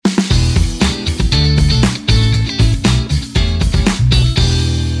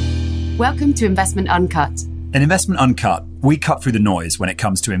Welcome to Investment Uncut. In Investment Uncut, we cut through the noise when it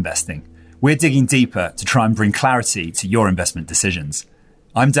comes to investing. We're digging deeper to try and bring clarity to your investment decisions.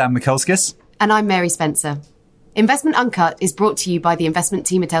 I'm Dan Mikulskis. And I'm Mary Spencer. Investment Uncut is brought to you by the investment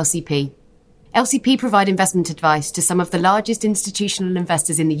team at LCP. LCP provide investment advice to some of the largest institutional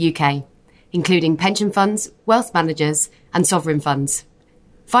investors in the UK, including pension funds, wealth managers, and sovereign funds.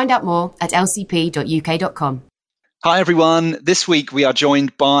 Find out more at lcp.uk.com. Hi, everyone. This week, we are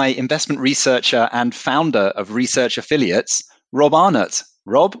joined by investment researcher and founder of Research Affiliates, Rob Arnott.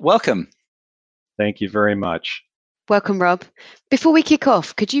 Rob, welcome. Thank you very much. Welcome, Rob. Before we kick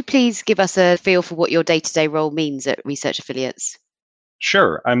off, could you please give us a feel for what your day-to-day role means at Research Affiliates?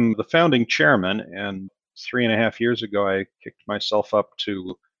 Sure. I'm the founding chairman, and 3.5 years ago, I kicked myself up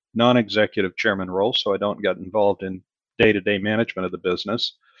to non-executive chairman role, so I don't get involved in day-to-day management of the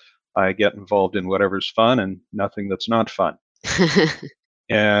business. I get involved in whatever's fun and nothing that's not fun.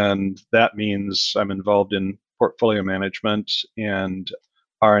 And that means I'm involved in portfolio management and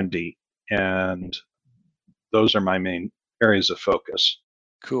R&D, and those are my main areas of focus.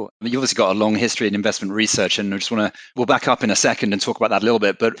 Cool. You've obviously got a long history in investment research, and we'll back up in a second and talk about that a little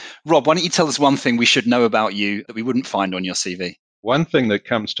bit. But Rob, why don't you tell us one thing we should know about you that we wouldn't find on your CV? One thing that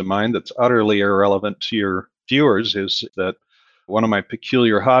comes to mind that's utterly irrelevant to your viewers is that one of my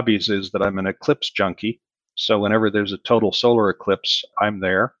peculiar hobbies is that I'm an eclipse junkie. So whenever there's a total solar eclipse, I'm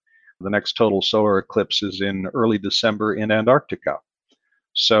there. The next total solar eclipse is in early December in Antarctica.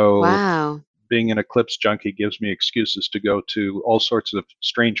 So Wow. Being an eclipse junkie gives me excuses to go to all sorts of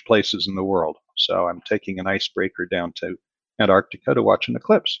strange places in the world. So I'm taking an icebreaker down to Antarctica to watch an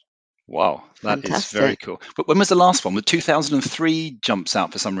eclipse. Wow, that is Fantastic. very cool. But when was the last one? The 2003 jumps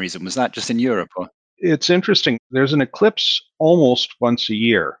out for some reason. Was that just in Europe? Or? It's interesting. There's an eclipse almost once a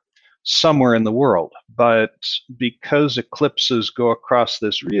year somewhere in the world. But because eclipses go across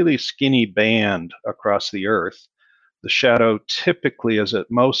this really skinny band across the Earth, the shadow typically is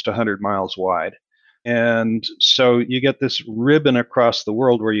at most 100 miles wide. And so you get this ribbon across the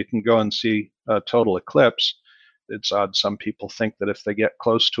world where you can go and see a total eclipse. It's odd. Some people think that if they get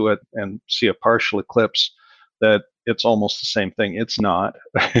close to it and see a partial eclipse, that it's almost the same thing. It's not.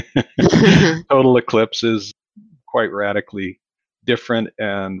 Total eclipse is quite radically different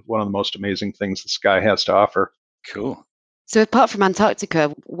and one of the most amazing things the sky has to offer. Cool. So apart from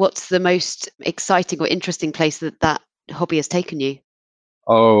Antarctica, what's the most exciting or interesting place that hobby has taken you?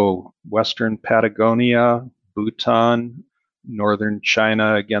 Oh, Western Patagonia, Bhutan, Northern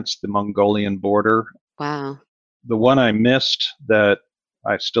China against the Mongolian border. Wow. The one I missed that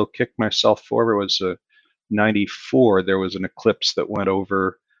I still kick myself for was 94. There was an eclipse that went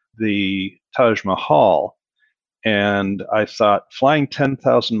over the Taj Mahal. And I thought, flying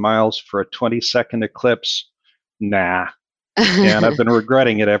 10,000 miles for a 20-second eclipse? Nah. And I've been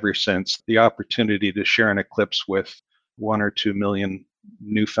regretting it ever since. The opportunity to share an eclipse with 1 or 2 million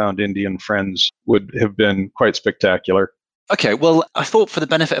newfound Indian friends would have been quite spectacular. Okay, well, I thought for the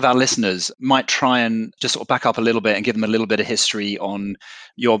benefit of our listeners, might try and just sort of back up a little bit and give them a little bit of history on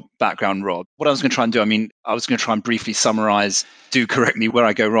your background, Rob. What I was going to try and do, I was going to try and briefly summarize, do correct me where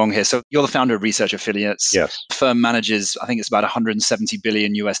I go wrong here. So you're the founder of Research Affiliates. Yes. The firm manages, I think it's about 170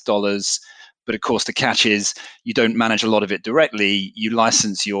 billion US dollars. But of course, the catch is you don't manage a lot of it directly. You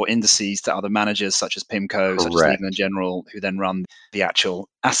license your indices to other managers such as PIMCO, such as Legal & General, who then run the actual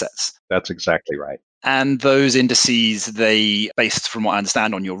assets. That's exactly right. And those indices, they, based from what I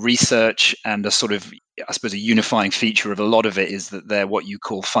understand on your research, and a sort of, I suppose, a unifying feature of a lot of it is that they're what you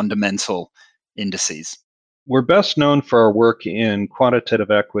call fundamental indices. We're best known for our work in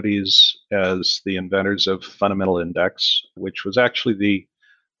quantitative equities as the inventors of Fundamental Index, which was actually the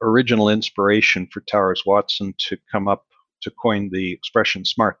original inspiration for Towers Watson to come up to coin the expression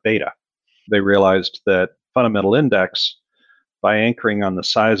smart beta. They realized that Fundamental Index, by anchoring on the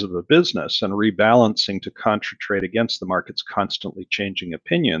size of a business and rebalancing to concentrate against the market's constantly changing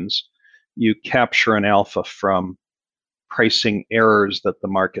opinions, you capture an alpha from pricing errors that the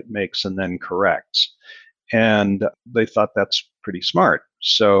market makes and then corrects. And they thought that's pretty smart.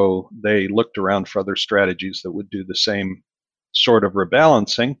 So they looked around for other strategies that would do the same sort of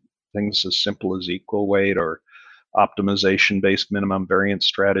rebalancing, things as simple as equal weight or optimization-based minimum variance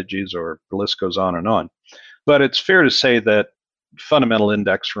strategies, or the list goes on and on. But it's fair to say that Fundamental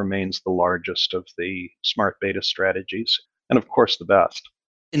Index remains the largest of the smart beta strategies, and of course the best.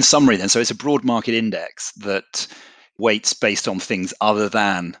 In summary then, so it's a broad market index that weights based on things other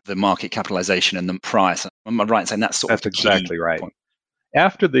than the market capitalization and the price. Am I right in saying that's That's exactly right. Point?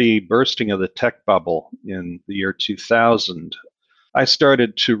 After the bursting of the tech bubble in the year 2000, I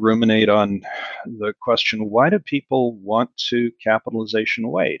started to ruminate on the question, why do people want to capitalization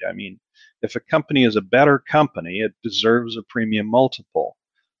weight? I mean, If a company is a better company, it deserves a premium multiple.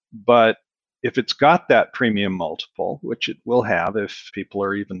 But if it's got that premium multiple, which it will have if people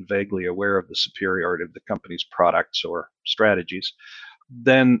are even vaguely aware of the superiority of the company's products or strategies,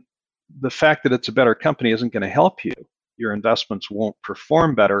 then the fact that it's a better company isn't going to help you. Your investments won't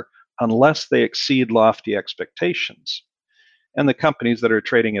perform better unless they exceed lofty expectations. And the companies that are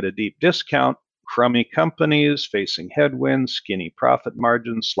trading at a deep discount, crummy companies facing headwinds, skinny profit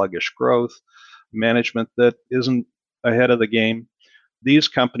margins, sluggish growth, management that isn't ahead of the game, these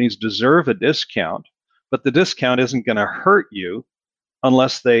companies deserve a discount, but the discount isn't going to hurt you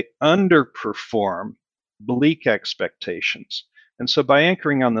unless they underperform bleak expectations. And so by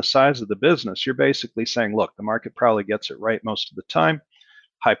anchoring on the size of the business, you're basically saying, look, the market probably gets it right most of the time.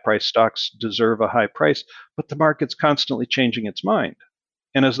 High price stocks deserve a high price, but the market's constantly changing its mind.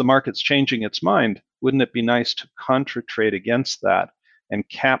 And as the market's changing its mind, wouldn't it be nice to contra-trade against that and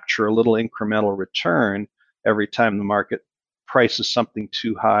capture a little incremental return every time the market prices something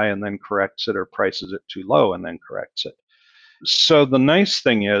too high and then corrects it, or prices it too low and then corrects it? So the nice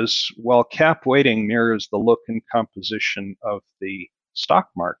thing is, while cap weighting mirrors the look and composition of the stock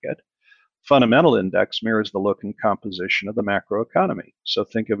market, fundamental index mirrors the look and composition of the macroeconomy. So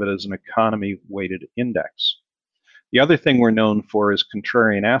think of it as an economy-weighted index. The other thing we're known for is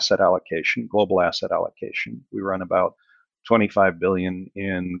contrarian asset allocation, global asset allocation. We run about 25 billion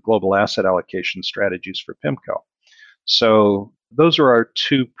in global asset allocation strategies for PIMCO. So those are our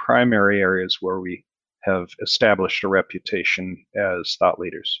two primary areas where we have established a reputation as thought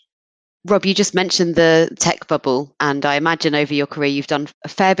leaders. Rob, you just mentioned the tech bubble, and I imagine over your career you've done a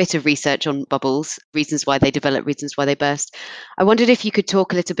fair bit of research on bubbles, reasons why they develop, reasons why they burst. I wondered if you could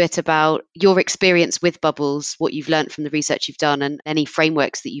talk a little bit about your experience with bubbles, what you've learned from the research you've done, and any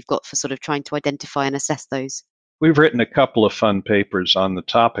frameworks that you've got for sort of trying to identify and assess those. We've written a couple of fun papers on the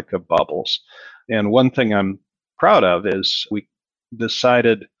topic of bubbles. And one thing I'm proud of is we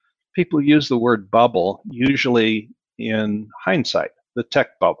decided people use the word bubble usually in hindsight, the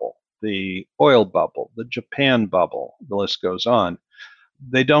tech bubble, the oil bubble, the Japan bubble, the list goes on.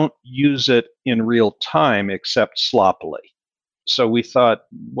 They don't use it in real time except sloppily. So we thought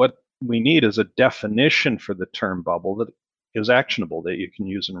what we need is a definition for the term bubble that is actionable, that you can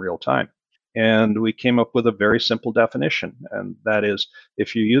use in real time. And we came up with a very simple definition. And that is,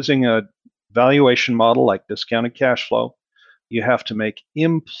 if you're using a valuation model like discounted cash flow, you have to make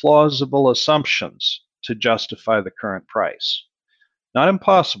implausible assumptions to justify the current price. Not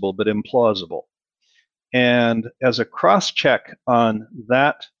impossible, but implausible. And as a cross-check on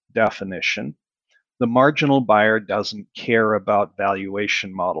that definition, the marginal buyer doesn't care about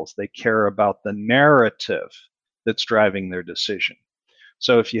valuation models. They care about the narrative that's driving their decision.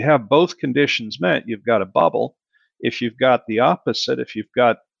 So if you have both conditions met, you've got a bubble. If you've got the opposite, if you've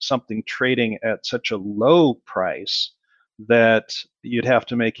got something trading at such a low price that you'd have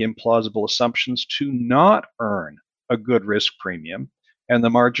to make implausible assumptions to not earn a good risk premium, and the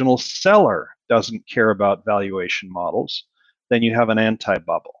marginal seller doesn't care about valuation models, then you have an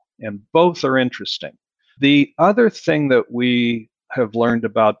anti-bubble. And both are interesting. The other thing that we have learned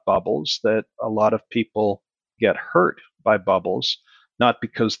about bubbles, that a lot of people get hurt by bubbles, not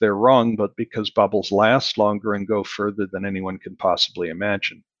because they're wrong, but because bubbles last longer and go further than anyone can possibly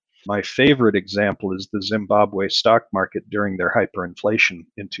imagine. My favorite example is the Zimbabwe stock market during their hyperinflation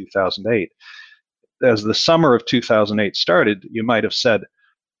in 2008. As the summer of 2008 started, you might have said,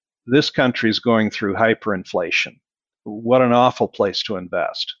 this country is going through hyperinflation. What an awful place to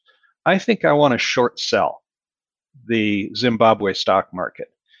invest. I think I want to short sell the Zimbabwe stock market.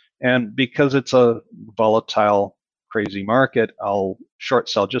 And because it's a volatile, crazy market, I'll short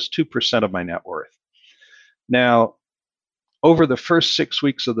sell just 2% of my net worth. Now, over the first 6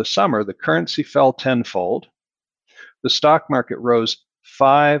 weeks of the summer, the currency fell tenfold. The stock market rose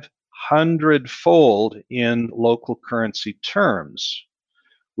 500-fold in local currency terms,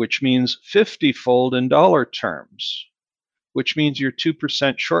 which means 50-fold in dollar terms, which means your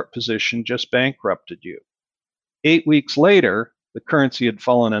 2% short position just bankrupted you. 8 weeks later, the currency had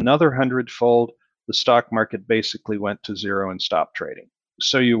fallen another 100-fold. The stock market basically went to zero and stopped trading.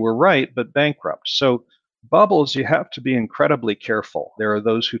 So you were right, but bankrupt. So bubbles, you have to be incredibly careful. There are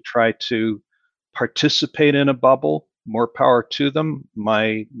those who try to participate in a bubble. More power to them.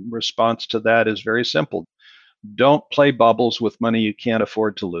 My response to that is very simple. Don't play bubbles with money you can't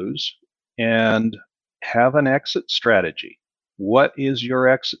afford to lose, and have an exit strategy. What is your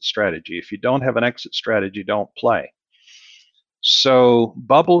exit strategy? If you don't have an exit strategy, don't play. So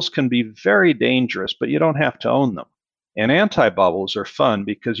bubbles can be very dangerous, but you don't have to own them. And anti-bubbles are fun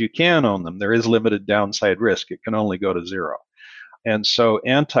because you can own them. There is limited downside risk. It can only go to zero. And so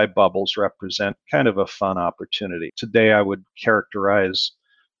anti-bubbles represent kind of a fun opportunity. Today, I would characterize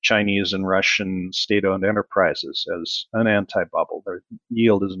Chinese and Russian state-owned enterprises as an anti-bubble. Their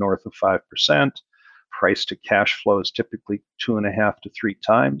yield is north of 5%. Price to cash flow is typically 2.5 to 3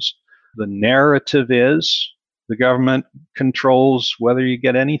 times. The narrative is the government controls whether you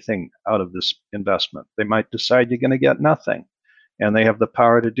get anything out of this investment. They might decide you're going to get nothing, and they have the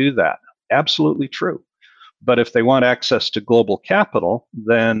power to do that. Absolutely true. But if they want access to global capital,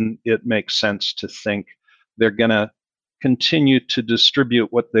 then it makes sense to think they're going to continue to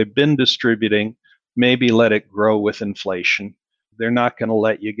distribute what they've been distributing, maybe let it grow with inflation. They're not going to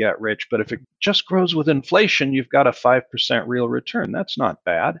let you get rich. But if it just grows with inflation, you've got a 5% real return. That's not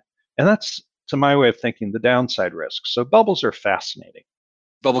bad. And that's, to my way of thinking, the downside risk. So bubbles are fascinating.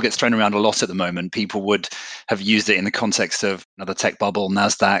 Bubble gets thrown around a lot at the moment. People would have used it in the context of another tech bubble,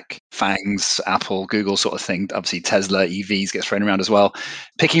 NASDAQ, FANGs, Apple, Google sort of thing. Obviously, Tesla, EVs gets thrown around as well.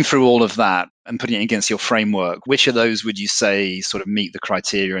 Picking through all of that and putting it against your framework, which of those would you say sort of meet the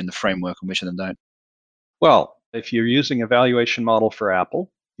criteria in the framework and which of them don't? Well, if you're using a valuation model for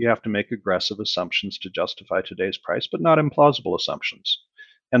Apple, you have to make aggressive assumptions to justify today's price, but not implausible assumptions.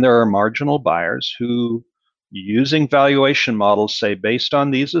 And there are marginal buyers who, using valuation models, say, based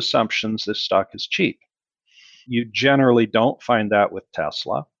on these assumptions, this stock is cheap. You generally don't find that with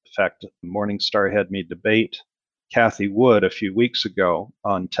Tesla. In fact, Morningstar had me debate Cathie Wood a few weeks ago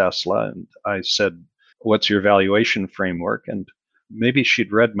on Tesla, and I said, what's your valuation framework? And maybe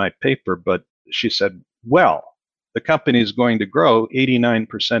she'd read my paper, but she said, well, the company is going to grow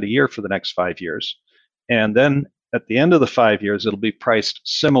 89% a year for the next 5 years. And then at the end of the 5 years, it'll be priced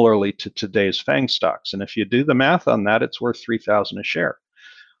similarly to today's FANG stocks. And if you do the math on that, it's worth $3,000 a share.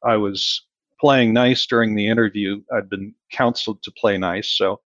 I was playing nice during the interview. I'd been counseled to play nice.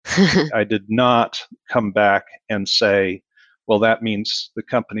 So I did not come back and say, well, that means the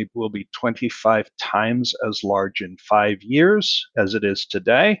company will be 25 times as large in 5 years as it is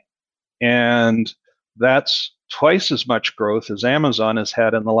today. And that's twice as much growth as Amazon has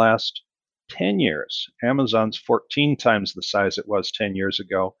had in the last 10 years. Amazon's 14 times the size it was 10 years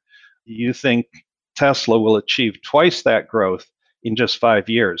ago. You think Tesla will achieve twice that growth in just 5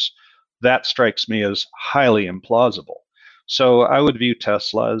 years? That strikes me as highly implausible. So I would view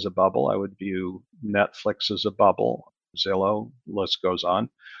Tesla as a bubble. I would view Netflix as a bubble, Zillow, list goes on.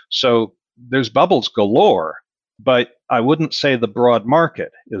 So there's bubbles galore, but I wouldn't say the broad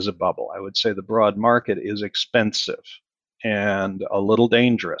market is a bubble. I would say the broad market is expensive and a little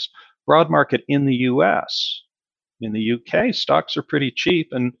dangerous. Broad market in the US. In the UK, stocks are pretty cheap,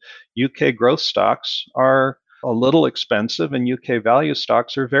 and UK growth stocks are a little expensive, and UK value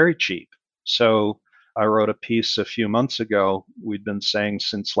stocks are very cheap. So I wrote a piece a few months ago. We'd been saying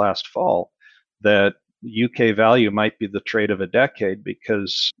since last fall that UK value might be the trade of a decade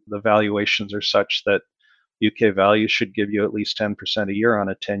because the valuations are such that UK value should give you at least 10% a year on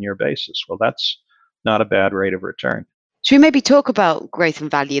a 10-year basis. Well, that's not a bad rate of return. Should we maybe talk about growth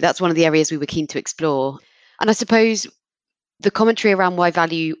and value? That's one of the areas we were keen to explore. And I suppose the commentary around why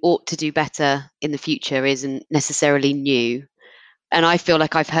value ought to do better in the future isn't necessarily new. And I feel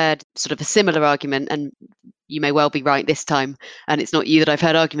like I've heard sort of a similar argument, and you may well be right this time, and it's not you that I've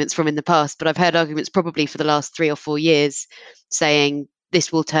heard arguments from in the past, but I've heard arguments probably for the last 3 or 4 years saying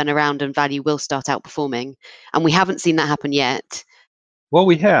this will turn around and value will start outperforming. And we haven't seen that happen yet. Well,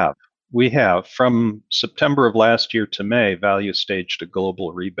 we have. We have. From September of last year to May, value staged a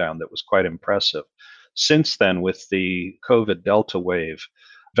global rebound that was quite impressive. Since then, with the COVID Delta wave,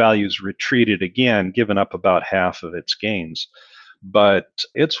 value's retreated again, given up about half of its gains. But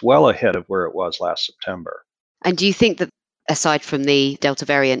it's well ahead of where it was last September. And do you think that, aside from the Delta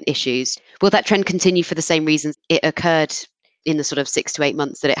variant issues, will that trend continue for the same reasons it occurred in the sort of 6 to 8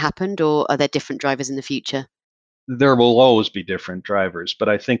 months that it happened, or are there different drivers in the future? There will always be different drivers, but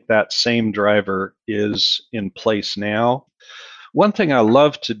I think that same driver is in place now. One thing I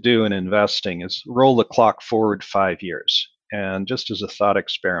love to do in investing is roll the clock forward 5 years. And just as a thought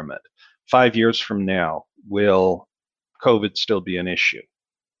experiment, 5 years from now, will COVID still be an issue?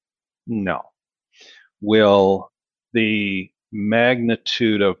 No. Will the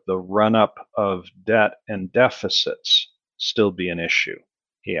magnitude of the run-up of debt and deficits still be an issue?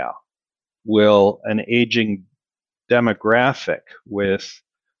 Yeah. Will an aging demographic with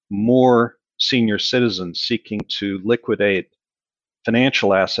more senior citizens seeking to liquidate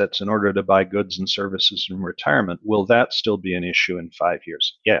financial assets in order to buy goods and services in retirement, will that still be an issue in 5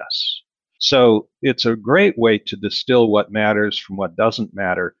 years? Yes. So it's a great way to distill what matters from what doesn't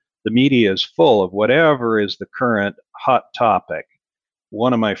matter. The media is full of whatever is the current hot topic.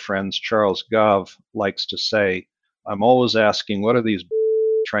 One of my friends, Charles Gove, likes to say, I'm always asking, what are these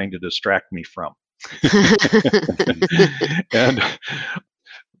trying to distract me from? And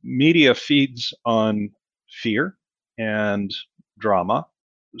media feeds on fear and drama.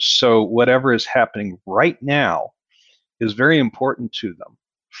 So whatever is happening right now is very important to them.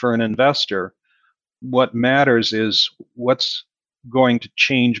 For an investor, what matters is what's going to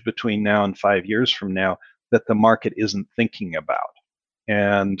change between now and 5 years from now that the market isn't thinking about.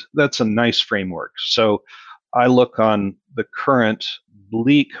 And that's a nice framework. So I look on the current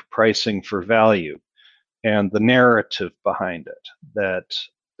bleak pricing for value and the narrative behind it, that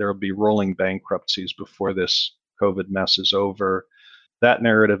there will be rolling bankruptcies before this COVID mess is over. That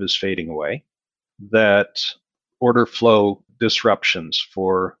narrative is fading away. That order flow disruptions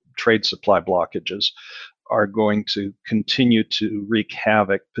for trade supply blockages are going to continue to wreak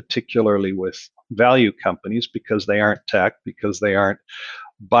havoc, particularly with value companies, because they aren't tech, because they aren't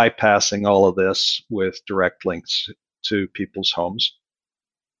bypassing all of this with direct links to people's homes.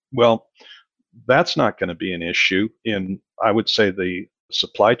 Well, that's not going to be an issue in, I would say, the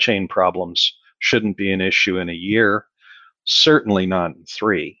supply chain problems shouldn't be an issue in a year, certainly not in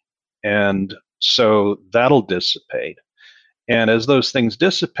 3. And so that'll dissipate. And as those things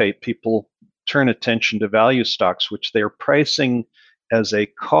dissipate, people turn attention to value stocks, which they're pricing as a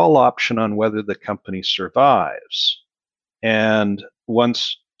call option on whether the company survives. And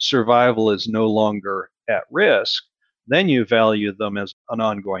once survival is no longer at risk, then you value them as an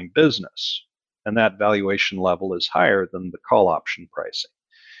ongoing business. And that valuation level is higher than the call option pricing.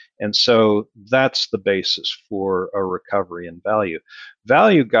 And so that's the basis for a recovery in value.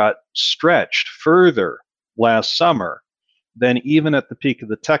 Value got stretched further last summer than even at the peak of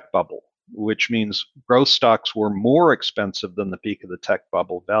the tech bubble, which means growth stocks were more expensive than the peak of the tech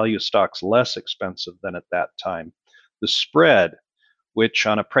bubble, value stocks less expensive than at that time. The spread, which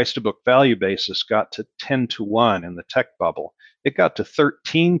on a price to book value basis got to 10 to 1 in the tech bubble, it got to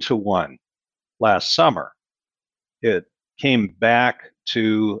 13 to 1 last summer. It came back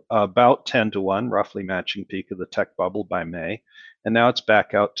to about 10 to 1, roughly matching peak of the tech bubble by May, and now it's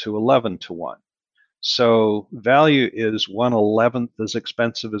back out to 11 to 1. So value is 1/11th as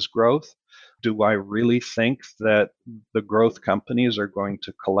expensive as growth. Do I really think that the growth companies are going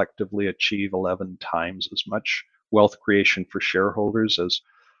to collectively achieve 11 times as much wealth creation for shareholders as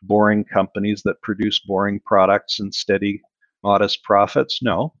boring companies that produce boring products and steady, modest profits?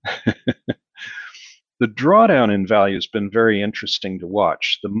 No. The drawdown in value has been very interesting to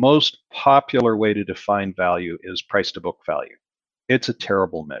watch. The most popular way to define value is price to book value. It's a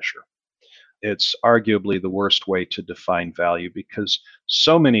terrible measure. It's arguably the worst way to define value because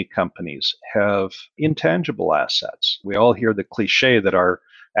so many companies have intangible assets. We all hear the cliche that our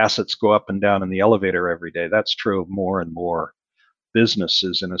assets go up and down in the elevator every day. That's true of more and more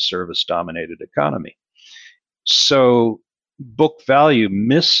businesses in a service-dominated economy. So book value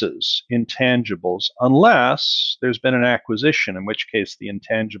misses intangibles unless there's been an acquisition, in which case the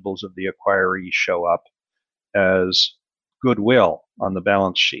intangibles of the acquiree show up as goodwill on the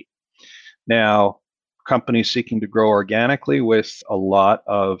balance sheet. Now, companies seeking to grow organically with a lot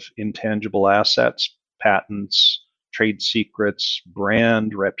of intangible assets, patents, trade secrets,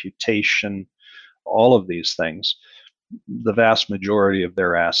 brand, reputation, all of these things, the vast majority of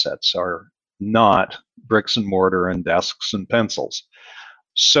their assets are not bricks and mortar and desks and pencils.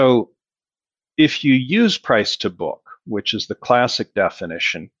 So if you use price to book, which is the classic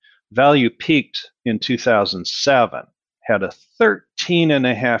definition, value peaked in 2007, had a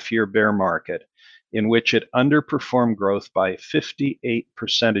 13.5-year bear market in which it underperformed growth by 58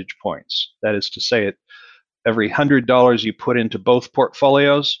 percentage points. That is to say, every $100 you put into both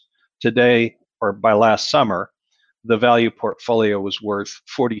portfolios today, or by last summer, the value portfolio was worth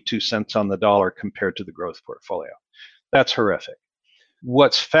 42 cents on the dollar compared to the growth portfolio. That's horrific.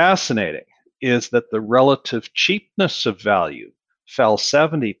 What's fascinating is that the relative cheapness of value fell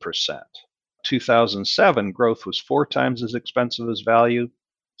 70%. 2007, growth was 4 times as expensive as value.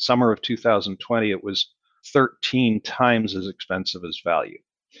 Summer of 2020, it was 13 times as expensive as value.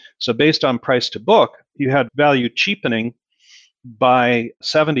 So based on price to book, you had value cheapening by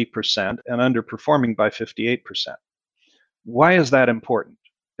 70% and underperforming by 58%. Why is that important?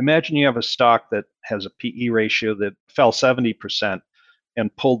 Imagine you have a stock that has a PE ratio that fell 70%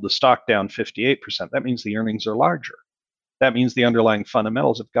 and pulled the stock down 58%. That means the earnings are larger. That means the underlying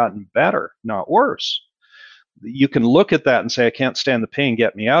fundamentals have gotten better, not worse. You can look at that and say, I can't stand the pain,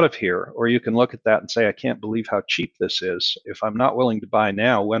 get me out of here. Or you can look at that and say, I can't believe how cheap this is. If I'm not willing to buy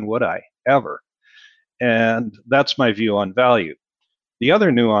now, when would I? Ever. And that's my view on value. The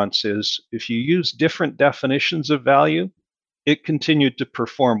other nuance is if you use different definitions of value, it continued to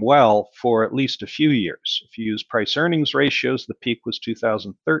perform well for at least a few years. If you use price earnings ratios, the peak was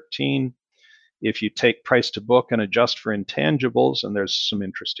 2013. If you take price to book and adjust for intangibles, and there's some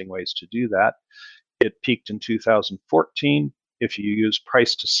interesting ways to do that, it peaked in 2014. If you use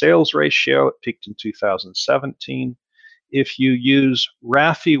price to sales ratio, it peaked in 2017. If you use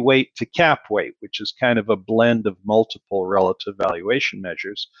RAFI weight to cap weight, which is kind of a blend of multiple relative valuation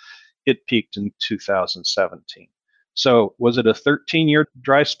measures, it peaked in 2017. So was it a 13-year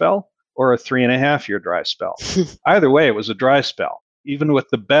dry spell or a 3.5-year dry spell? Either way, it was a dry spell. Even with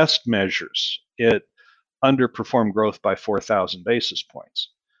the best measures, it underperformed growth by 4,000 basis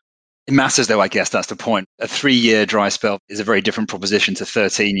points. It matters, though, I guess that's the point. A 3-year dry spell is a very different proposition to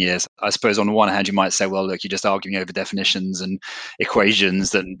 13 years. I suppose on the one hand, you might say, well, look, you're just arguing over definitions and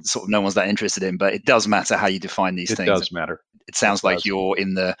equations that sort of no one's that interested in, but it does matter how you define these things. It does matter. It sounds like you're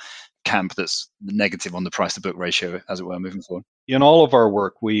in the camp that's negative on the price to book ratio, as it were, moving forward. In all of our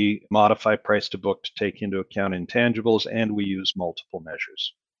work, we modify price to book to take into account intangibles, and we use multiple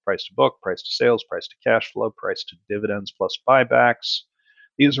measures. Price to book, price to sales, price to cash flow, price to dividends plus buybacks.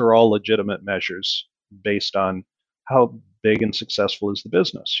 These are all legitimate measures based on how big and successful is the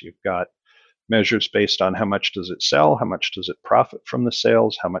business. You've got measures based on how much does it sell, how much does it profit from the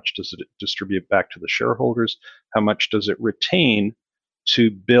sales, how much does it distribute back to the shareholders, how much does it retain to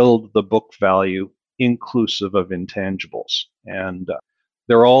build the book value inclusive of intangibles. And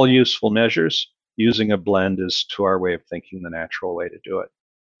they're all useful measures. Using a blend is, to our way of thinking, the natural way to do it.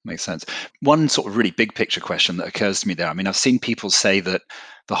 Makes sense. One sort of really big picture question that occurs to me there. I mean, I've seen people say that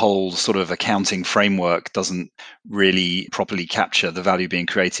the whole sort of accounting framework doesn't really properly capture the value being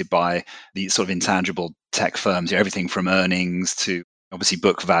created by these sort of intangible tech firms. Everything from earnings to obviously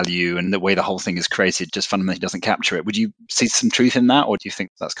book value, and the way the whole thing is created just fundamentally doesn't capture it. Would you see some truth in that, or do you think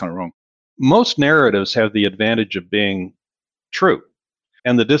that's kind of wrong? Most narratives have the advantage of being true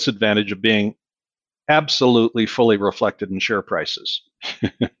and the disadvantage of being absolutely fully reflected in share prices.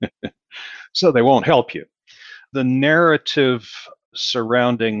 So they won't help you. The narrative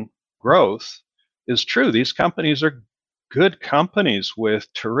surrounding growth is true. These companies are good companies with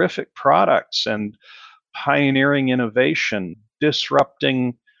terrific products and pioneering innovation,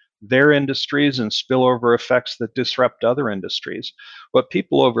 disrupting their industries and spillover effects that disrupt other industries. What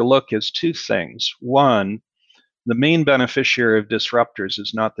people overlook is two things. One, the main beneficiary of disruptors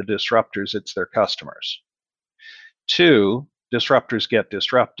is not the disruptors, it's their customers. Two, disruptors get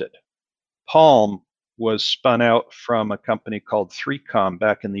disrupted. Palm was spun out from a company called 3Com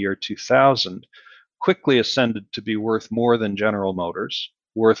back in the year 2000, quickly ascended to be worth more than General Motors,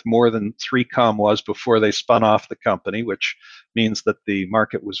 worth more than 3Com was before they spun off the company, which means that the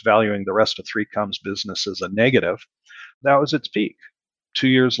market was valuing the rest of 3Com's business as a negative. That was its peak. 2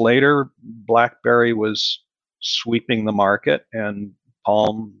 years later, BlackBerry was sweeping the market and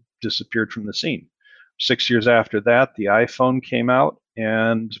Palm disappeared from the scene. 6 years after that, the iPhone came out,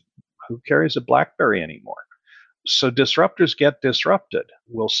 and who carries a BlackBerry anymore? So disruptors get disrupted.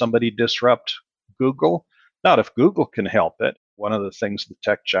 Will somebody disrupt Google? Not if Google can help it. One of the things the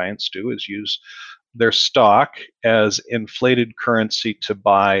tech giants do is use their stock as inflated currency to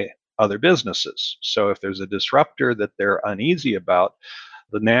buy other businesses. So if there's a disruptor that they're uneasy about,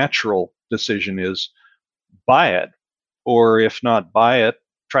 the natural decision is buy it, or if not buy it,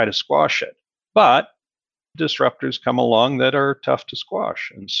 try to squash it. But disruptors come along that are tough to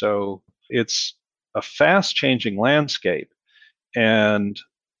squash. And so it's a fast changing landscape. And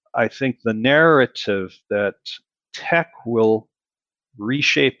I think the narrative that tech will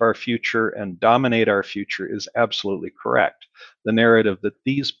reshape our future and dominate our future is absolutely correct. The narrative that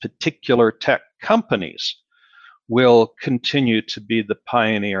these particular tech companies will continue to be the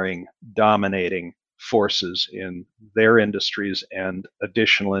pioneering, dominating forces in their industries and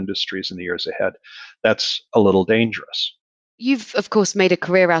additional industries in the years ahead. That's a little dangerous. You've, of course, made a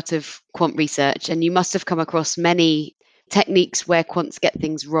career out of quant research, and you must have come across many techniques where quants get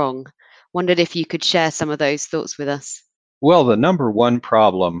things wrong. Wondered if you could share some of those thoughts with us. Well, the number one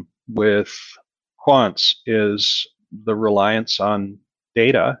problem with quants is the reliance on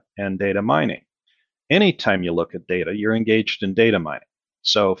data and data mining. Anytime you look at data, you're engaged in data mining.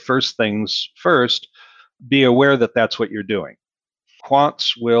 So first things first, be aware that that's what you're doing.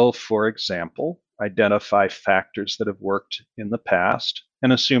 Quants will, for example, identify factors that have worked in the past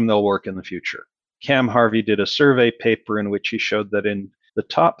and assume they'll work in the future. Cam Harvey did a survey paper in which he showed that in the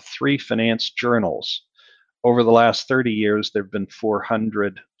top 3 finance journals, over the last 30 years, there have been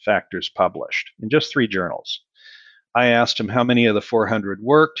 400 factors published in just 3 journals. I asked him how many of the 400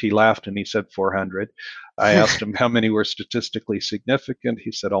 worked. He laughed and he said 400. I asked him how many were statistically significant.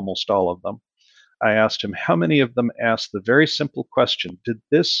 He said almost all of them. I asked him how many of them asked the very simple question, did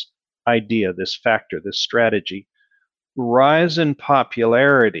this idea, this factor, this strategy rise in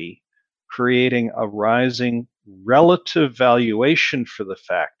popularity, creating a rising relative valuation for the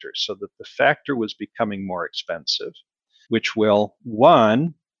factor so that the factor was becoming more expensive, which will,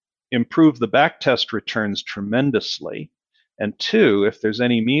 one, improve the backtest returns tremendously, and two, if there's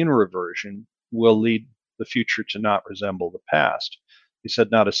any mean reversion, will lead the future to not resemble the past. He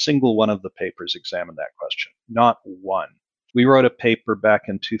said not a single one of the papers examined that question, not one. We wrote a paper back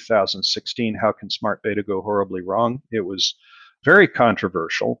in 2016, How Can Smart Beta Go Horribly Wrong? It was very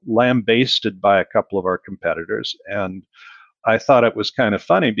controversial, lambasted by a couple of our competitors, and I thought it was kind of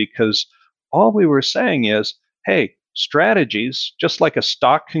funny because all we were saying is, hey, strategies, just like a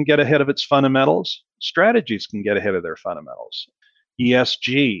stock can get ahead of its fundamentals, strategies can get ahead of their fundamentals.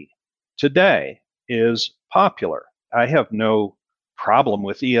 ESG today is popular. I have no problem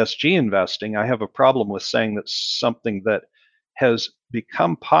with ESG investing. I have a problem with saying that something that has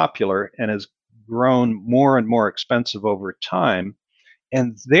become popular and has grown more and more expensive over time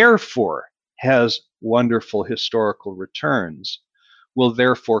and therefore has wonderful historical returns will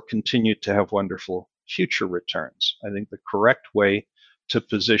therefore continue to have wonderful future returns. I think the correct way to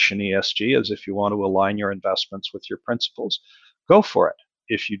position ESG is if you want to align your investments with your principles, go for it.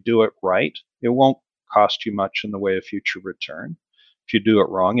 If you do it right, it won't cost you much in the way of future return. If you do it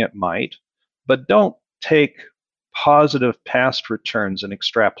wrong, it might. But don't take positive past returns and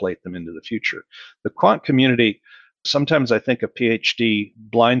extrapolate them into the future. The quant community, sometimes I think a PhD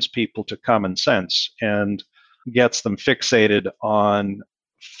blinds people to common sense and gets them fixated on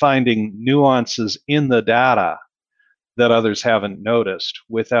finding nuances in the data that others haven't noticed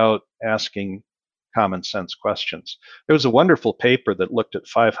without asking common sense questions. There was a wonderful paper that looked at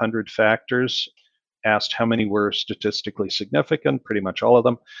 500 factors, asked how many were statistically significant, pretty much all of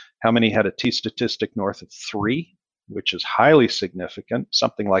them, how many had a t-statistic north of 3, which is highly significant,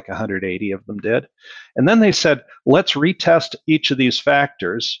 something like 180 of them did. And then they said, let's retest each of these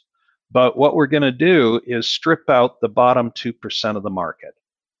factors, but what we're going to do is strip out the bottom 2% of the market.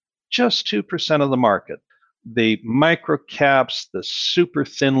 Just 2% of the market. The micro caps, the super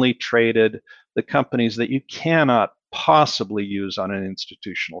thinly traded, the companies that you cannot possibly use on an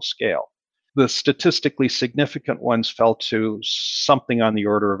institutional scale. The statistically significant ones fell to something on the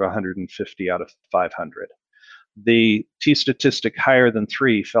order of 150 out of 500. The t-statistic higher than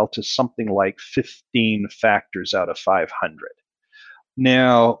 3 fell to something like 15 factors out of 500.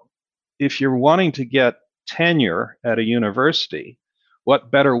 Now, if you're wanting to get tenure at a university,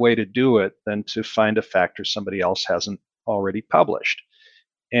 what better way to do it than to find a factor somebody else hasn't already published?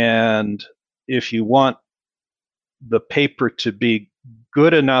 And if you want the paper to be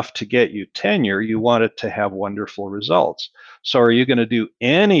good enough to get you tenure, you want it to have wonderful results. So are you going to do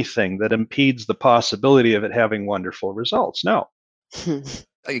anything that impedes the possibility of it having wonderful results? No.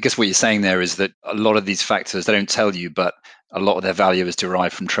 I guess what you're saying there is that a lot of these factors, they don't tell you, but a lot of their value is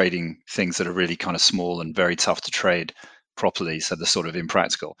derived from trading things that are really kind of small and very tough to trade properly, so they're sort of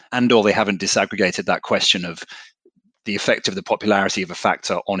impractical. And or they haven't disaggregated that question of the effect of the popularity of a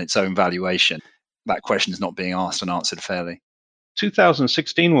factor on its own valuation. That question is not being asked and answered fairly.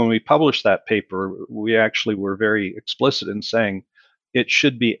 2016, when we published that paper, we actually were very explicit in saying it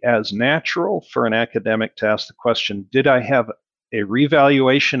should be as natural for an academic to ask the question, did I have a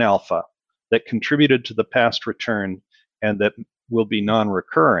revaluation alpha that contributed to the past return and that will be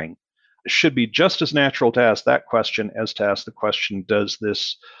non-recurring? It should be just as natural to ask that question as to ask the question, does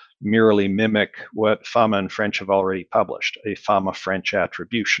this merely mimic what Fama and French have already published, a Fama-French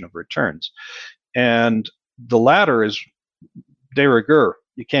attribution of returns? And the latter is de rigueur.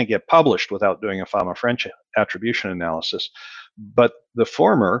 You can't get published without doing a Fama-French attribution analysis. But the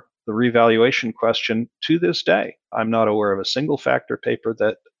former, the revaluation question, to this day, I'm not aware of a single factor paper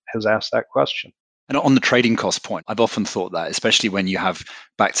that has asked that question. And on the trading cost point, I've often thought that, especially when you have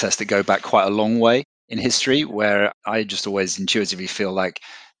backtests that go back quite a long way in history, where I just always intuitively feel like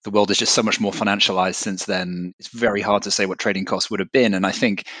the world is just so much more financialized since then. It's very hard to say what trading costs would have been. And I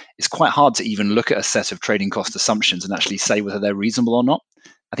think it's quite hard to even look at a set of trading cost assumptions and actually say whether they're reasonable or not.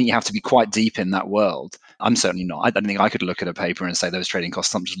 I think you have to be quite deep in that world. I'm certainly not. I don't think I could look at a paper and say those trading cost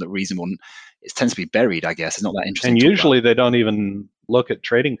assumptions look reasonable. And it tends to be buried, I guess. It's not that interesting. And usually they don't even look at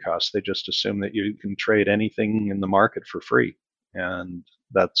trading costs. They just assume that you can trade anything in the market for free. And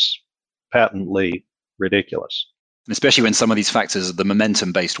that's patently ridiculous. And especially when some of these factors, the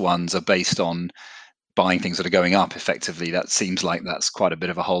momentum-based ones, are based on buying things that are going up effectively. That seems like that's quite a bit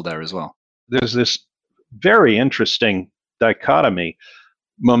of a hole there as well. There's this very interesting dichotomy.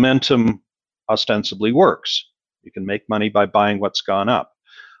 Momentum ostensibly works. You can make money by buying what's gone up.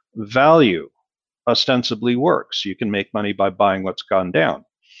 Value ostensibly works. You can make money by buying what's gone down.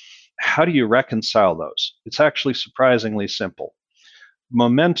 How do you reconcile those? It's actually surprisingly simple.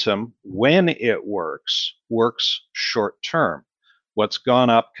 Momentum, when it works short term. What's gone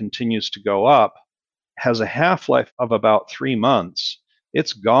up continues to go up, has a half-life of about 3 months.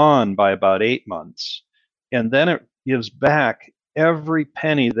 It's gone by about 8 months. And then it gives back every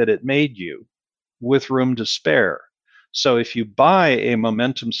penny that it made you with room to spare. So if you buy a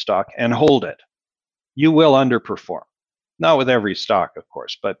momentum stock and hold it, you will underperform. Not with every stock, of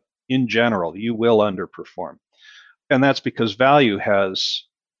course, but in general, you will underperform. And that's because value has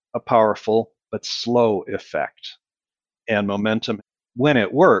a powerful but slow effect. And momentum, when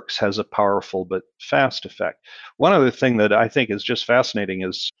it works, has a powerful but fast effect. One other thing that I think is just fascinating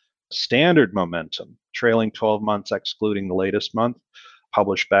is standard momentum, trailing 12 months excluding the latest month,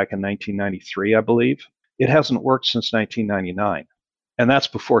 published back in 1993, I believe. It hasn't worked since 1999, and that's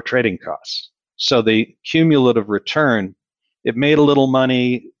before trading costs. So the cumulative return, it made a little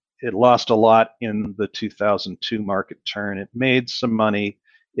money, it lost a lot in the 2002 market turn, it made some money,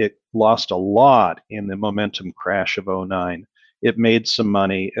 it lost a lot in the momentum crash of 09. It made some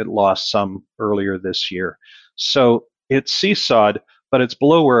money, it lost some earlier this year. So it's seesawed, but it's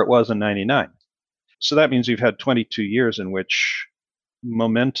below where it was in 99. So that means you've had 22 years in which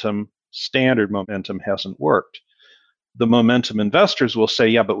momentum, standard momentum, hasn't worked. The momentum investors will say,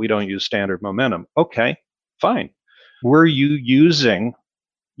 yeah, but we don't use standard momentum. Okay, fine. Were you using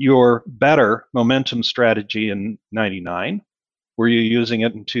your better momentum strategy in 99? Were you using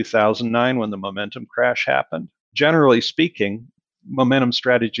it in 2009 when the momentum crash happened? Generally speaking, momentum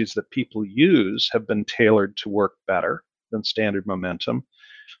strategies that people use have been tailored to work better than standard momentum.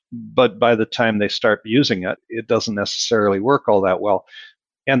 But by the time they start using it, it doesn't necessarily work all that well.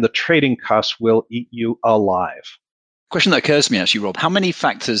 And the trading costs will eat you alive. Question that occurs to me actually, Rob, how many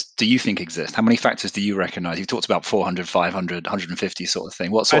factors do you think exist? How many factors do you recognize? You've talked about 400, 500, 150 sort of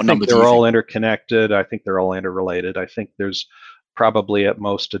thing. What sort of number do you think? I think they're all interconnected. I think they're all interrelated. I think there's probably at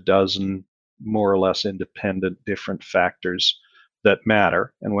most a dozen more or less independent different factors that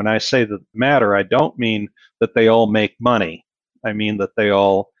matter. And when I say that matter, I don't mean that they all make money. I mean that they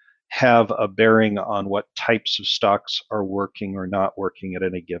all have a bearing on what types of stocks are working or not working at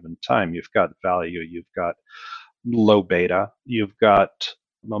any given time. You've got value, you've got low beta, you've got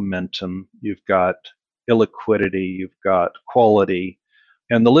momentum, you've got illiquidity, you've got quality,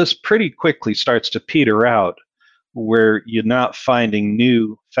 and the list pretty quickly starts to peter out where you're not finding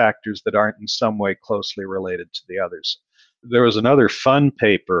new factors that aren't in some way closely related to the others. There was another fun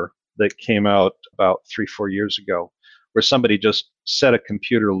paper that came out about 3-4 years ago where somebody just set a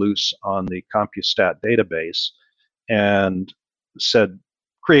computer loose on the CompuStat database and said,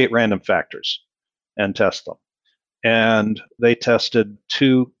 create random factors and test them. And they tested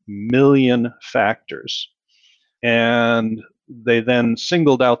 2 million factors. And they then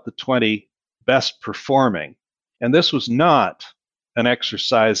singled out the 20 best performing. And this was not an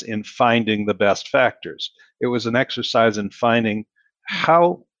exercise in finding the best factors. It was an exercise in finding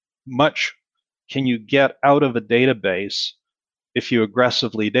how much can you get out of a database if you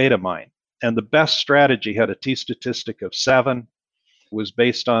aggressively data mine. And the best strategy had a t-statistic of 7, was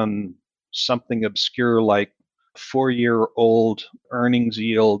based on something obscure like 4-year-old earnings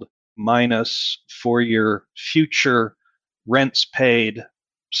yield minus 4-year future rents paid,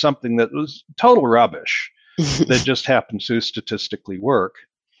 something that was total rubbish that just happened to statistically work.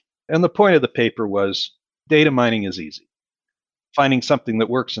 And the point of the paper was data mining is easy. Finding something that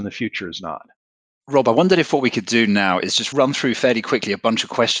works in the future is not. Rob, I wondered if what we could do now is just run through fairly quickly a bunch of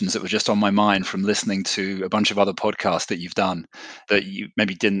questions that were just on my mind from listening to a bunch of other podcasts that you've done that you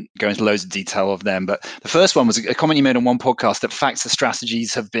maybe didn't go into loads of detail of them. But the first one was a comment you made on one podcast that factor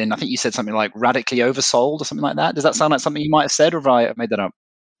strategies have been, I think you said something like radically oversold or something like that. Does that sound like something you might have said, or have I made that up?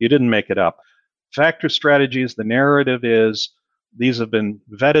 You didn't make it up. Factor strategies, the narrative is these have been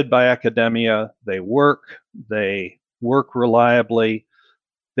vetted by academia. They work reliably.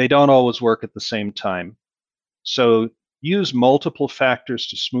 They don't always work at the same time. So use multiple factors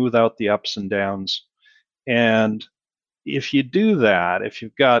to smooth out the ups and downs. And if you do that, if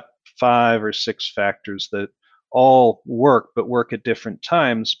you've got 5 or 6 factors that all work but work at different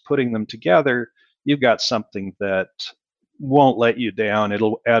times, putting them together, you've got something that won't let you down.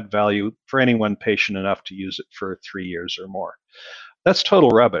 It'll add value for anyone patient enough to use it for 3 years or more. That's total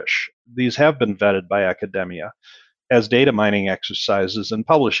rubbish. These have been vetted by academia as data mining exercises and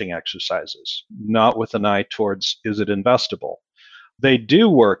publishing exercises, not with an eye towards, is it investable? They do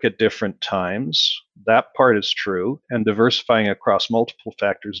work at different times. That part is true. And diversifying across multiple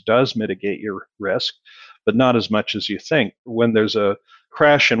factors does mitigate your risk, but not as much as you think. When there's a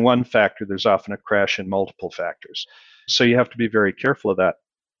crash in one factor, there's often a crash in multiple factors. So you have to be very careful of that.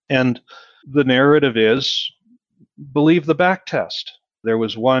 And the narrative is believe the back test. There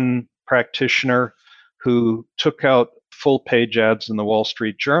was one practitioner who took out full page ads in the Wall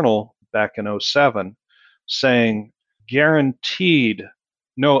Street Journal back in 2007 saying guaranteed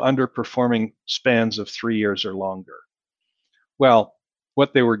no underperforming spans of 3 years or longer. Well,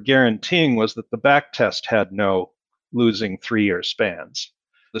 what they were guaranteeing was that the back test had no losing 3-year spans.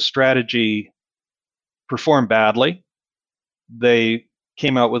 The strategy performed badly. They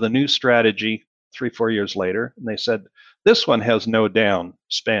came out with a new strategy 3-4 years later, and they said, this one has no down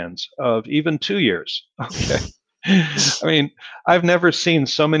spans of even 2 years. Okay. I mean, I've never seen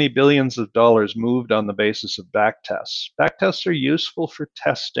so many billions of dollars moved on the basis of back tests. Back tests are useful for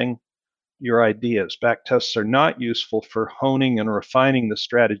testing your ideas. Back tests are not useful for honing and refining the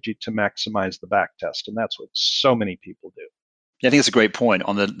strategy to maximize the back test. And that's what so many people do. Yeah, I think it's a great point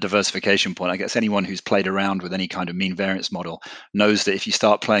on the diversification point. I guess anyone who's played around with any kind of mean variance model knows that if you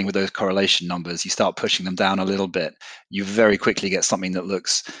start playing with those correlation numbers, you start pushing them down a little bit, you very quickly get something that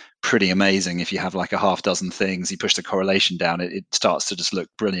looks pretty amazing. If you have like a half dozen things, you push the correlation down, it starts to just look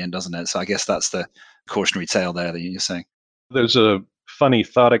brilliant, doesn't it? So I guess that's the cautionary tale there that you're saying. There's a funny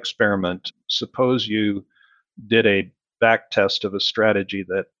thought experiment. Suppose you did a back test of a strategy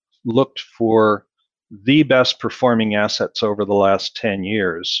that looked for the best performing assets over the last 10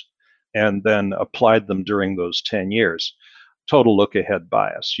 years and then applied them during those 10 years. Total look ahead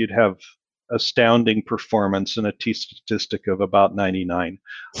bias. You'd have astounding performance and a t-statistic of about 99.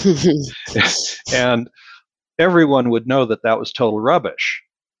 And everyone would know that that was total rubbish.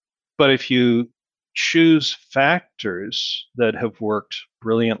 But if you choose factors that have worked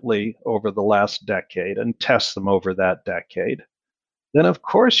brilliantly over the last decade and test them over that decade, then of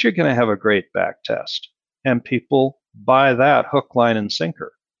course you're going to have a great back test. And people buy that hook, line, and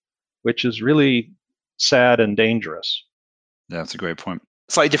sinker, which is really sad and dangerous. Yeah, that's a great point.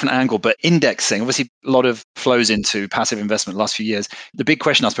 Slightly different angle, but indexing, obviously a lot of flows into passive investment the last few years. The big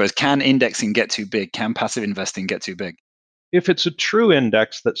question, I suppose, can indexing get too big? Can passive investing get too big? If it's a true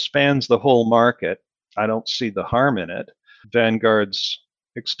index that spans the whole market, I don't see the harm in it. Vanguard's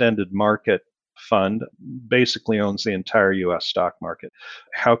extended market fund basically owns the entire US stock market.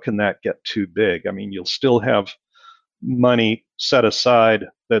 How can that get too big? I mean, you'll still have money set aside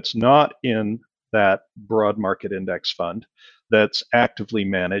that's not in that broad market index fund that's actively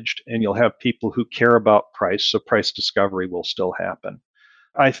managed, and you'll have people who care about price, so price discovery will still happen.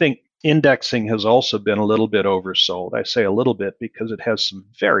 I think indexing has also been a little bit oversold. I say a little bit because it has some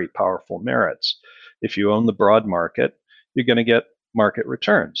very powerful merits. If you own the broad market, you're going to get market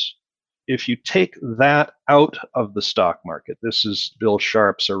returns. If you take that out of the stock market, this is Bill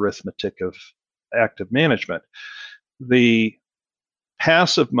Sharpe's arithmetic of active management, the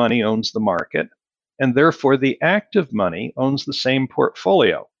passive money owns the market, and therefore the active money owns the same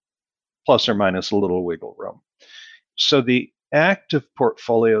portfolio, plus or minus a little wiggle room. So the active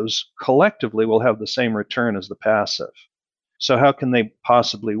portfolios collectively will have the same return as the passive. So how can they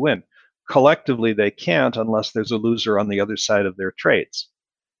possibly win? Collectively, they can't unless there's a loser on the other side of their trades.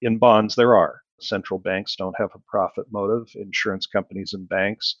 In bonds, there are. Central banks don't have a profit motive. Insurance companies and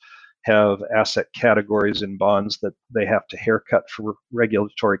banks have asset categories in bonds that they have to haircut for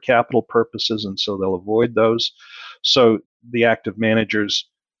regulatory capital purposes, and so they'll avoid those. So the active managers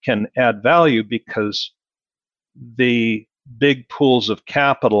can add value because the big pools of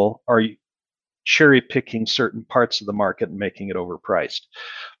capital are cherry picking certain parts of the market and making it overpriced.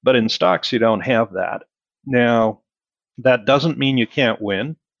 But in stocks, you don't have that. Now, that doesn't mean you can't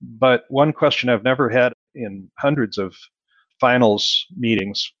win. But one question I've never had in hundreds of finals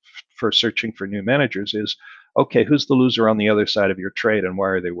meetings for searching for new managers is, okay, who's the loser on the other side of your trade and why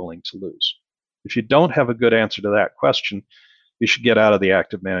are they willing to lose? If you don't have a good answer to that question, you should get out of the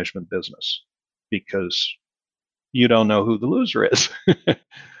active management business because you don't know who the loser is.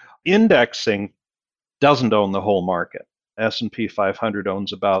 Indexing doesn't own the whole market. S&P 500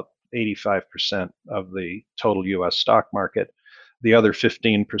 owns about 85% of the total US stock market. The other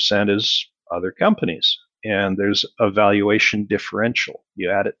 15% is other companies, and there's a valuation differential. You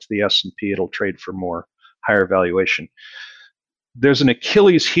add it to the S&P, it'll trade for more, higher valuation. There's an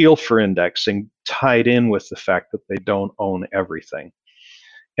Achilles heel for indexing tied in with the fact that they don't own everything,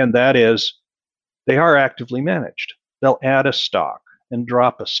 and that is they are actively managed. They'll add a stock and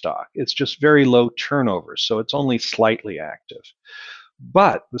drop a stock. It's just very low turnover, so it's only slightly active.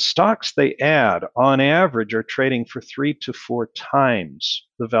 But the stocks they add, on average, are trading for 3 to 4 times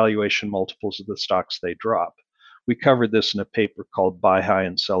the valuation multiples of the stocks they drop. We covered this in a paper called Buy High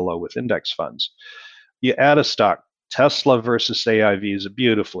and Sell Low with Index Funds. You add a stock Tesla versus AIV is a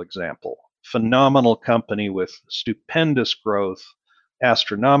beautiful example. Phenomenal company with stupendous growth,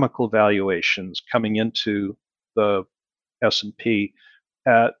 astronomical valuations coming into the S&P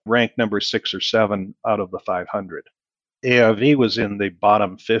at rank number 6 or 7 out of the 500. AIV was in the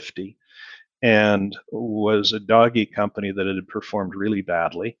bottom 50 and was a doggy company that had performed really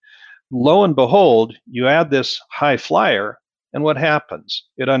badly. Lo and behold, you add this high flyer, and what happens?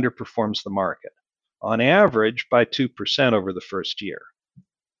 It underperforms the market, on average by 2% over the first year.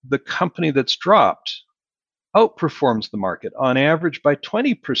 The company that's dropped outperforms the market, on average by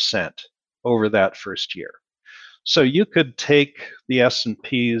 20% over that first year. So you could take the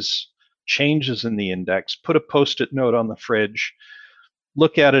S&P's changes in the index, put a post-it note on the fridge,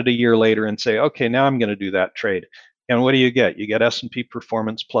 look at it a year later and say, okay, now I'm going to do that trade. And what do you get? You get S&P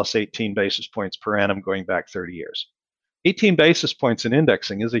performance plus 18 basis points per annum going back 30 years. 18 basis points in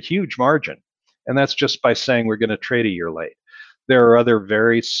indexing is a huge margin. And that's just by saying we're going to trade a year late. There are other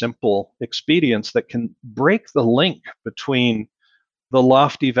very simple expedients that can break the link between the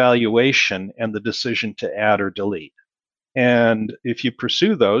lofty valuation and the decision to add or delete. And if you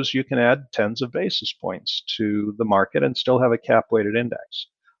pursue those, you can add tens of basis points to the market and still have a cap-weighted index.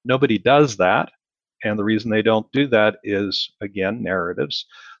 Nobody does that. And the reason they don't do that is, again, narratives.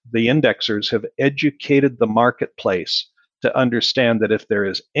 The indexers have educated the marketplace to understand that if there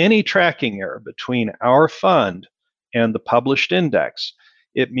is any tracking error between our fund and the published index,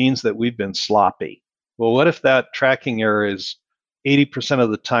 it means that we've been sloppy. Well, what if that tracking error is 80% of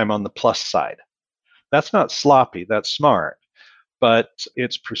the time on the plus side? That's not sloppy, that's smart, but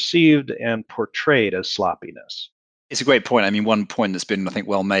it's perceived and portrayed as sloppiness. It's a great point. I mean, one point that's been, I think,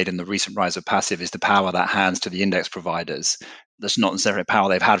 well made in the recent rise of passive is the power that hands to the index providers. That's not necessarily a power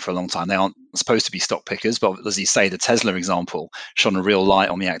they've had for a long time. They aren't supposed to be stock pickers, but as you say, the Tesla example shone a real light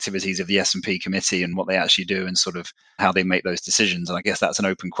on the activities of the S&P committee and what they actually do and sort of how they make those decisions. And I guess that's an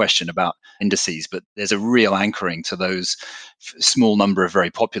open question about indices, but there's a real anchoring to those small number of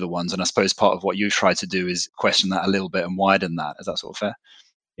very popular ones. And I suppose part of what you try to do is question that a little bit and widen that. Is that sort of fair?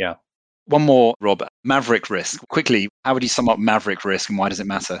 Yeah. One more, Rob. Maverick risk. Quickly, how would you sum up maverick risk and why does it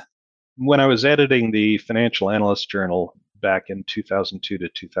matter? When I was editing the Financial Analyst Journal back in 2002 to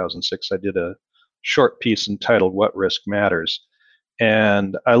 2006, I did a short piece entitled What Risk Matters.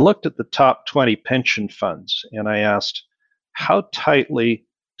 And I looked at the top 20 pension funds and I asked, how tightly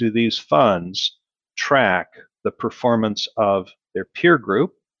do these funds track the performance of their peer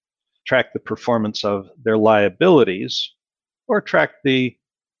group, track the performance of their liabilities, or track the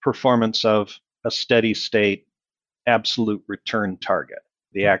performance of a steady state absolute return target,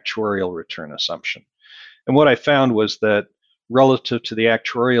 the actuarial return assumption? And what I found was that relative to the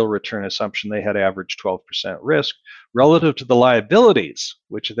actuarial return assumption, they had average 12% risk. Relative to the liabilities,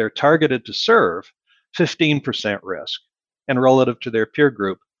 which they're targeted to serve, 15% risk. And relative to their peer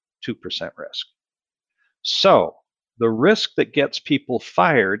group, 2% risk. So the risk that gets people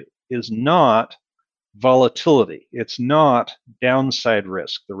fired is not volatility. It's not downside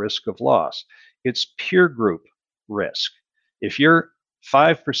risk, the risk of loss. It's peer group risk. If you're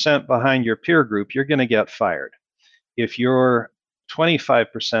 5% behind your peer group, you're going to get fired. If you're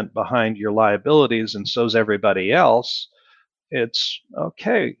 25% behind your liabilities and so's everybody else, it's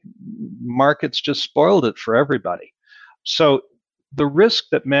okay. Markets just spoiled it for everybody. So the risk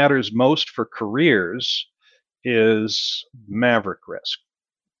that matters most for careers is maverick risk,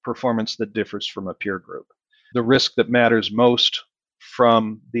 performance that differs from a peer group. The risk that matters most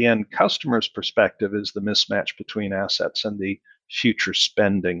from the end customer's perspective is the mismatch between assets and the future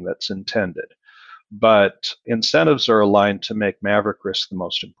spending that's intended. But incentives are aligned to make maverick risk the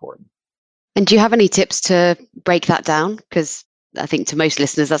most important. And do you have any tips to break that down? Because I think to most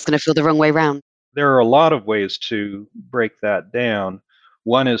listeners, that's going to feel the wrong way round. There are a lot of ways to break that down.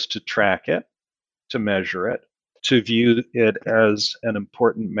 One is to track it, to measure it, to view it as an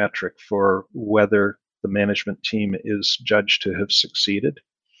important metric for whether the management team is judged to have succeeded,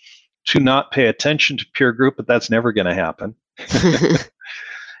 to not pay attention to peer group, but that's never going to happen.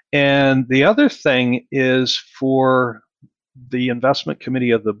 And the other thing is for the investment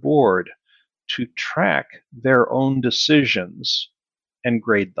committee of the board to track their own decisions and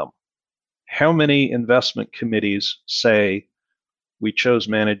grade them. How many investment committees say we chose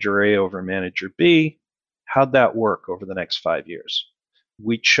manager A over manager B? How'd that work over the next 5 years?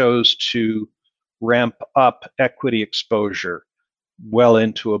 We chose to ramp up equity exposure well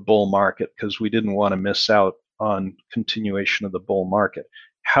into a bull market because we didn't want to miss out on continuation of the bull market.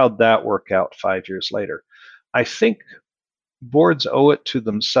 How'd that work out 5 years later? I think boards owe it to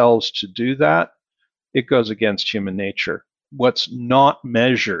themselves to do that. It goes against human nature. What's not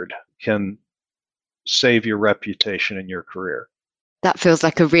measured can save your reputation and your career. That feels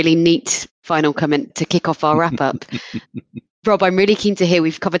like a really neat final comment to kick off our wrap up. Rob, I'm really keen to hear,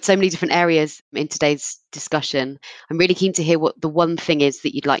 we've covered so many different areas in today's discussion. I'm really keen to hear what the one thing is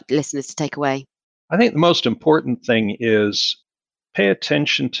that you'd like listeners to take away. I think the most important thing is pay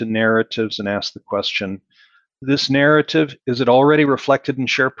attention to narratives and ask the question, this narrative, is it already reflected in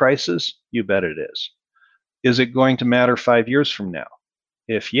share prices? You bet it is. Is it going to matter 5 years from now?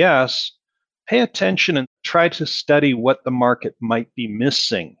 If yes, pay attention and try to study what the market might be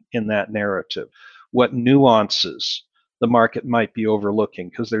missing in that narrative, what nuances the market might be overlooking,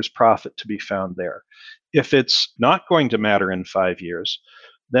 because there's profit to be found there. If it's not going to matter in 5 years,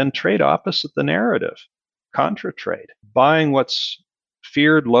 then trade opposite the narrative, contra trade. Buying what's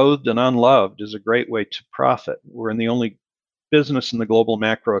feared, loathed, and unloved is a great way to profit. We're in the only business in the global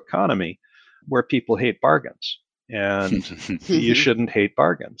macroeconomy where people hate bargains, and you shouldn't hate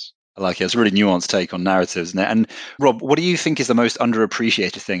bargains. I like it. It's a really nuanced take on narratives, isn't it? And Rob, what do you think is the most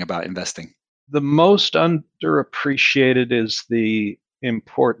underappreciated thing about investing? The most underappreciated is the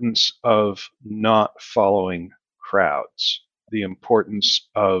importance of not following crowds. The importance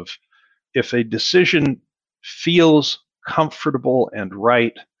of, if a decision feels comfortable and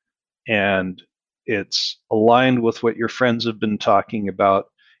right, and it's aligned with what your friends have been talking about,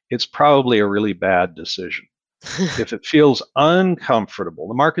 it's probably a really bad decision. If it feels uncomfortable,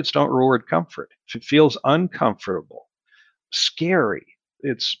 the markets don't reward comfort. If it feels uncomfortable, scary,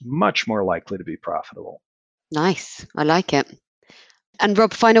 it's much more likely to be profitable. Nice. I like it. And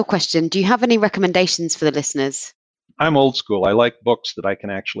Rob, final question. Do you have any recommendations for the listeners? I'm old school. I like books that I can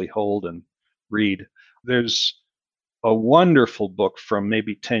actually hold and read. There's a wonderful book from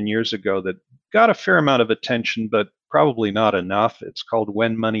maybe 10 years ago that got a fair amount of attention, but probably not enough. It's called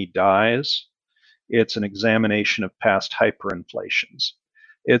When Money Dies. It's an examination of past hyperinflations.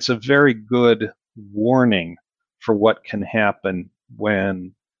 It's a very good warning for what can happen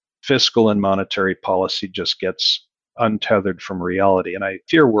when fiscal and monetary policy just gets untethered from reality. And I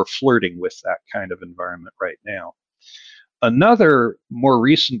fear we're flirting with that kind of environment right now. Another more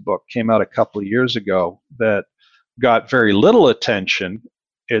recent book came out a couple of years ago that got very little attention.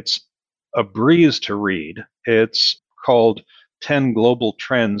 It's a breeze to read. It's called 10 Global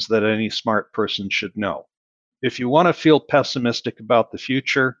Trends That Any Smart Person Should Know. If you want to feel pessimistic about the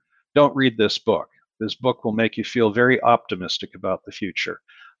future, don't read this book. This book will make you feel very optimistic about the future.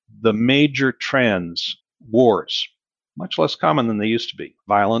 The major trends: wars, much less common than they used to be.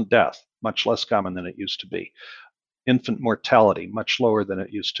 Violent death, much less common than it used to be. Infant mortality, much lower than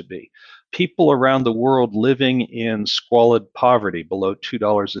it used to be. People around the world living in squalid poverty, below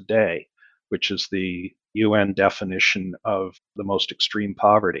 $2 a day, which is the UN definition of the most extreme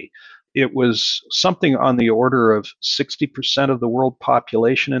poverty. It was something on the order of 60% of the world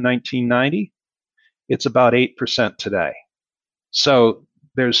population in 1990. It's about 8% today. So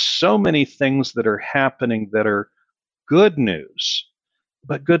there's so many things that are happening that are good news,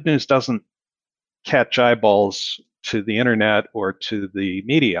 but good news doesn't catch eyeballs to the internet or to the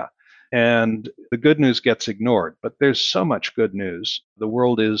media. And the good news gets ignored. But there's so much good news. The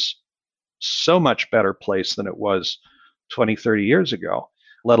world is so much better place than it was 20, 30 years ago,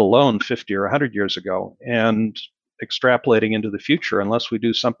 let alone 50 or 100 years ago. And extrapolating into the future, unless we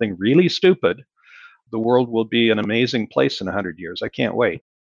do something really stupid, the world will be an amazing place in 100 years. I can't wait.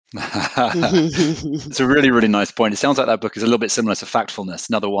 It's a really, really nice point. It sounds like that book is a little bit similar to Factfulness,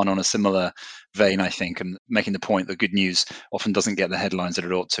 another one on a similar vein, I think, and making the point that good news often doesn't get the headlines that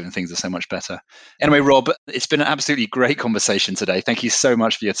it ought to, and things are so much better. Anyway, Rob, it's been an absolutely great conversation today. Thank you so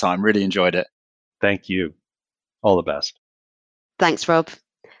much for your time. Really enjoyed it. Thank you. All the best. Thanks, Rob.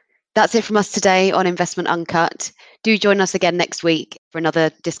 That's it from us today on Investment Uncut. Do join us again next week for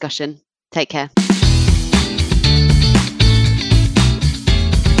another discussion. Take care.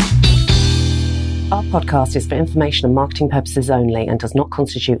 Our podcast is for information and marketing purposes only and does not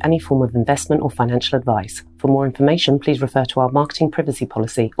constitute any form of investment or financial advice. For more information, please refer to our marketing privacy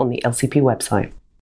policy on the LCP website.